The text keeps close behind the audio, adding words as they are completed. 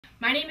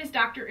My name is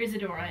Dr.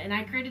 Isadora, and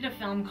I created a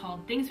film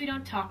called Things We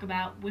Don't Talk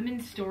About,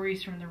 Women's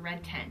Stories from the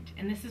Red Tent.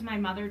 And this is my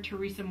mother,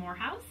 Teresa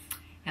Morehouse.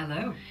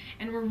 Hello.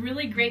 And we're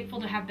really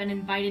grateful to have been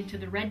invited to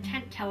the Red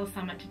Tent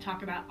Telesummit to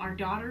talk about our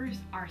daughters,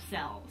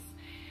 ourselves.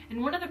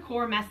 And one of the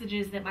core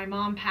messages that my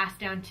mom passed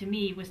down to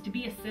me was to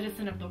be a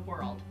citizen of the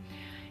world.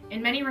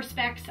 In many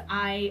respects,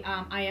 I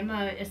am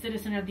a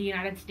citizen of the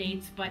United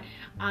States, but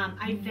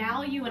I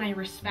value and I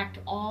respect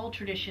all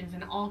traditions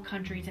and all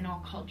countries and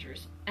all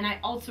cultures. And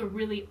I also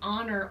really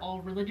honor all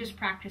religious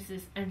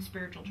practices and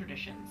spiritual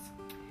traditions.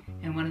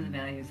 And one of the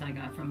values I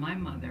got from my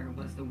mother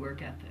was the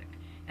work ethic,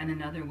 and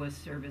another was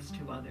service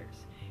to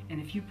others.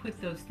 And if you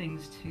put those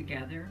things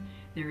together,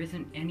 there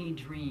isn't any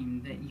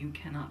dream that you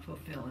cannot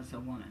fulfill as a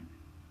woman.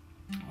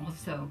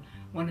 Also,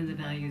 one of the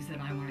values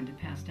that I wanted to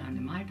pass down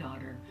to my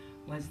daughter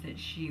was that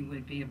she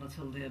would be able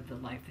to live the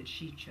life that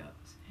she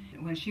chose.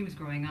 When she was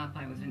growing up,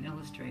 I was an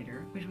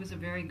illustrator, which was a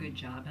very good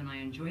job, and I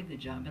enjoyed the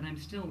job, but I'm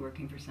still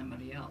working for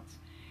somebody else.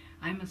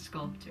 I'm a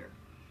sculptor,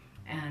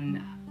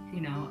 and, you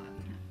know,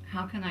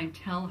 how can I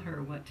tell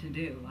her what to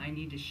do? I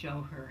need to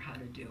show her how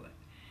to do it.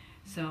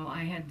 So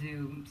I had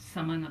to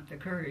summon up the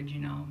courage,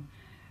 you know.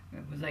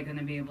 Was I going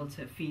to be able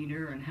to feed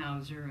her and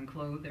house her and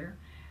clothe her?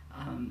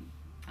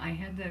 I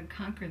had to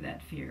conquer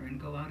that fear and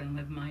go out and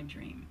live my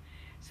dream.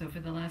 So for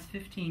the last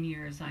 15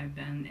 years, I've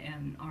been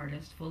an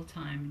artist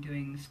full-time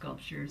doing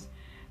sculptures.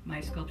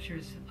 My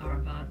sculptures are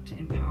about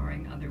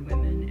empowering other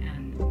women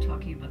and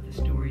talking about the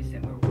stories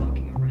that we're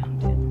walking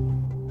around in.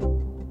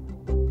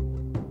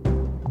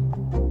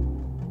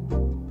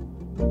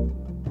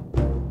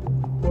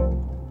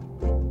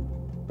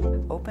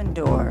 Open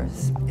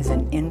Doors is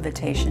an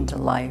invitation to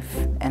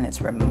life and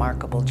its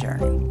remarkable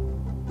journey.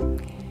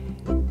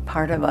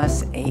 Part of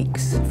us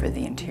aches for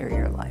the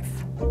interior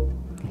life.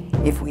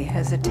 If we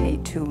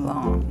hesitate too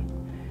long,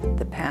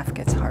 the path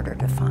gets harder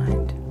to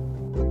find.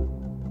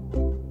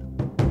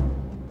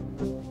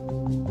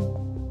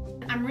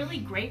 I'm really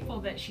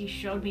grateful that she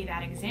showed me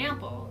that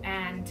example,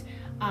 and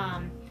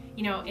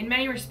you know, in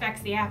many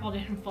respects the apple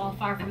didn't fall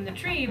far from the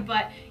tree,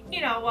 but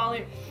you know, while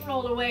it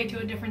rolled away to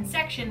a different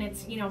section,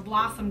 it's, you know,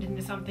 blossomed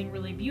into something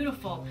really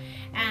beautiful.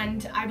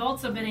 And I've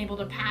also been able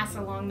to pass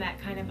along that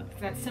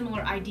that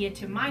similar idea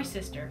to my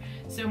sister.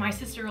 So my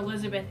sister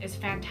Elizabeth is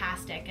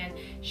fantastic, and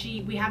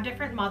we have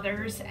different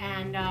mothers,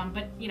 and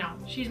but you know,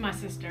 she's my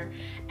sister,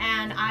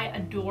 and I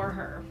adore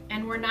her.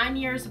 And we're 9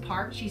 years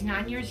apart. She's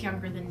 9 years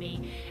younger than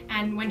me.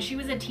 And when she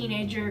was a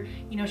teenager,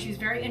 you know, she was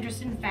very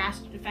interested in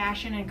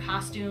fashion and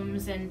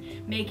costumes and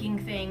making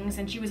things,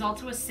 and she was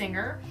also a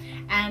singer,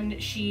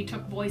 and she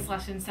took voice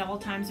lessons several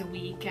times a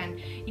week. And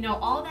you know,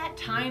 all that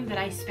time that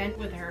I spent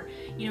with her,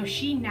 you know,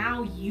 she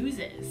now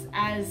uses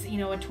as, you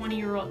know, a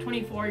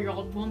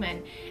 24-year-old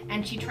woman,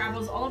 and she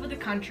travels all over the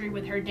country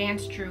with her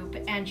dance troupe,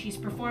 and she's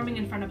performing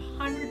in front of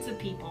hundreds of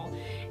people,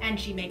 and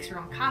she makes her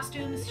own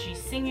costumes, she's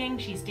singing,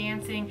 she's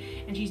dancing,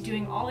 and she's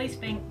doing all these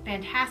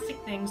fantastic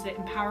things that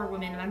empower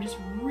women. And I'm just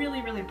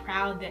really, really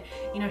proud that,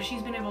 you know,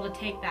 she's been able to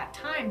take that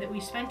time that we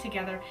spent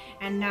together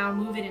and now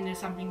move it into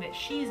something that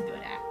she's good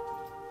at.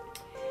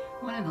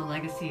 One of the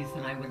legacies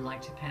that I would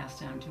like to pass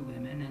down to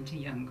women and to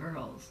young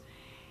girls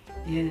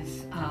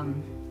is, well,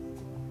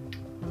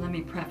 let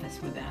me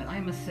preface with that.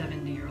 I'm a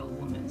 70-year-old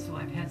woman, so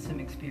I've had some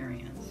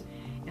experience.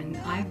 And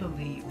I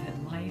believe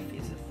that life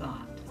is a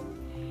thought.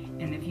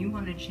 And if you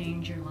want to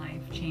change your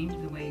life, change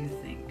the way you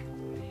think.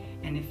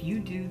 And if you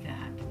do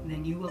that,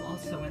 then you will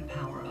also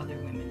empower other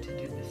women to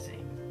do the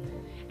same.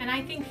 And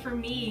I think for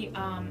me,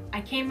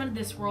 I came into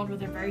this world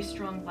with a very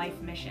strong life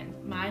mission.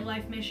 My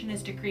life mission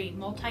is to create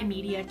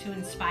multimedia to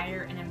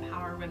inspire and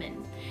empower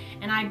women.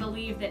 And I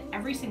believe that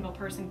every single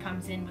person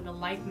comes in with a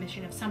life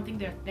mission of something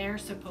that they're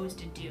supposed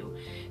to do.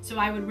 So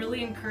I would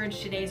really encourage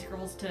today's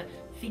girls to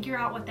figure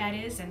out what that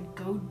is and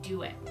go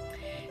do it.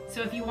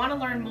 So if you want to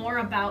learn more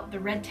about the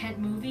Red Tent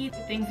movie,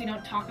 The Things We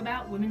Don't Talk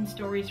About, Women's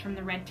Stories from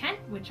the Red Tent,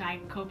 which I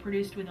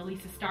co-produced with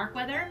Elisa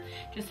Starkweather,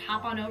 just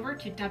hop on over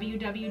to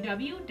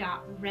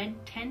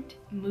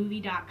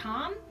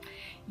www.redtentmovie.com.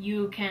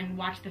 You can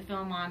watch the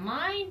film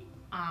online.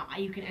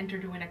 You can enter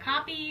to win a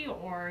copy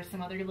or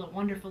some other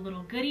wonderful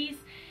little goodies.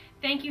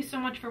 Thank you so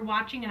much for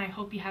watching, and I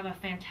hope you have a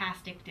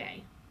fantastic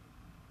day.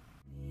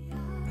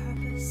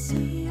 Purpose.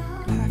 We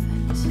are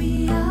perfect.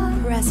 We are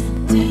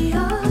present. We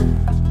are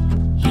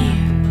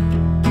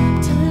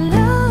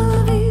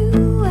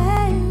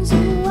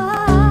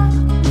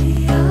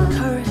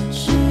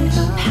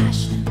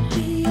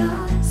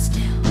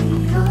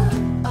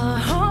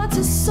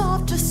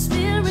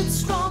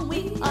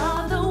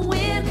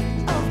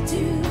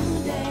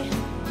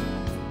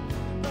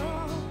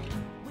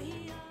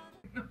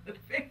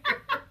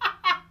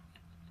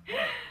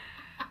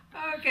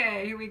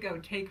Okay, here we go,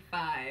 take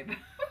 5.